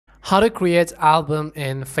How to create album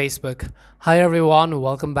in Facebook. Hi everyone,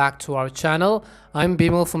 welcome back to our channel. I'm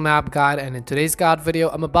Bimal from App Guide, and in today's guide video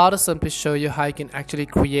I'm about to simply show you how you can actually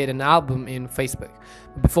create an album in Facebook.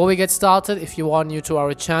 Before we get started, if you are new to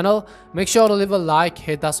our channel, make sure to leave a like,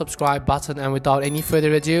 hit that subscribe button, and without any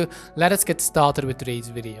further ado, let us get started with today's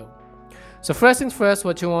video. So first things first,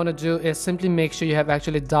 what you want to do is simply make sure you have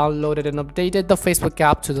actually downloaded and updated the Facebook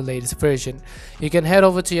app to the latest version. You can head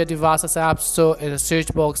over to your device's app store, in the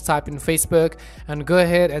search box type in Facebook, and go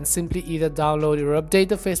ahead and simply either download or update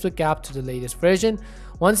the Facebook app to the latest version.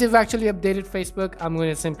 Once you've actually updated Facebook, I'm going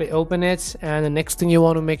to simply open it, and the next thing you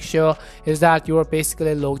want to make sure is that you are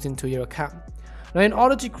basically logged into your account. Now in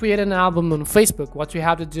order to create an album on Facebook, what you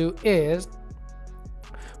have to do is,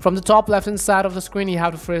 from the top left hand side of the screen, you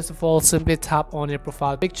have to first of all simply tap on your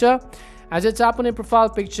profile picture. As you tap on your profile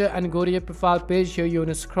picture and go to your profile page, here you're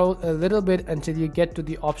going to scroll a little bit until you get to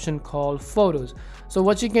the option called Photos. So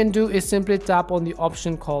what you can do is simply tap on the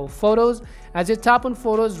option called Photos. As you tap on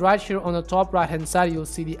Photos, right here on the top right hand side, you'll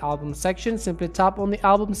see the album section. Simply tap on the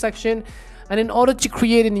album section. And in order to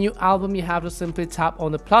create a new album, you have to simply tap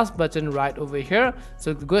on the plus button right over here.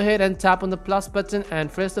 So go ahead and tap on the plus button,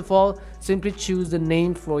 and first of all, simply choose the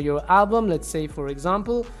name for your album. Let's say, for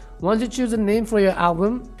example, once you choose the name for your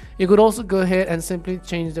album, you could also go ahead and simply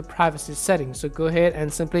change the privacy settings. So go ahead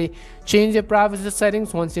and simply change your privacy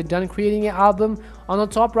settings. Once you're done creating your album, on the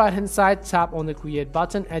top right hand side, tap on the create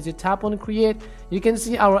button. As you tap on create, you can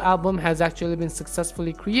see our album has actually been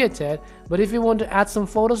successfully created. But if you want to add some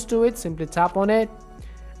photos to it, simply tap on it,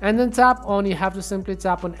 and then you have to simply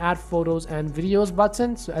tap on add photos and videos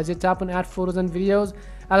button. So as you tap on add photos and videos,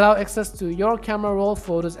 allow access to your camera roll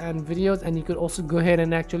photos and videos, and you could also go ahead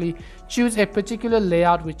and actually choose a particular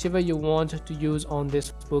layout, whichever you want to use on this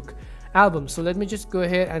book album. So let me just go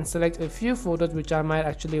ahead and select a few photos which I might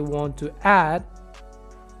actually want to add.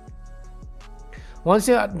 Once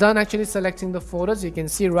you're done actually selecting the photos, you can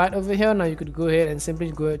see right over here, now you could go ahead and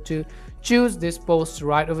simply go to choose this post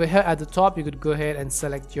right over here at the top. You could go ahead and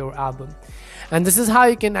select your album, and this is how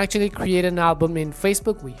you can actually create an album in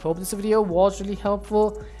Facebook. We hope this video was really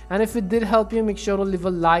helpful, and if it did help you, make sure to leave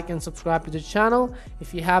a like and subscribe to the channel.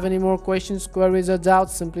 If you have any more questions, queries, or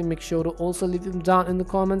doubts, simply make sure to also leave them down in the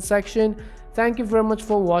comment section. Thank you very much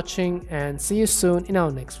for watching, and see you soon in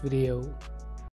our next video.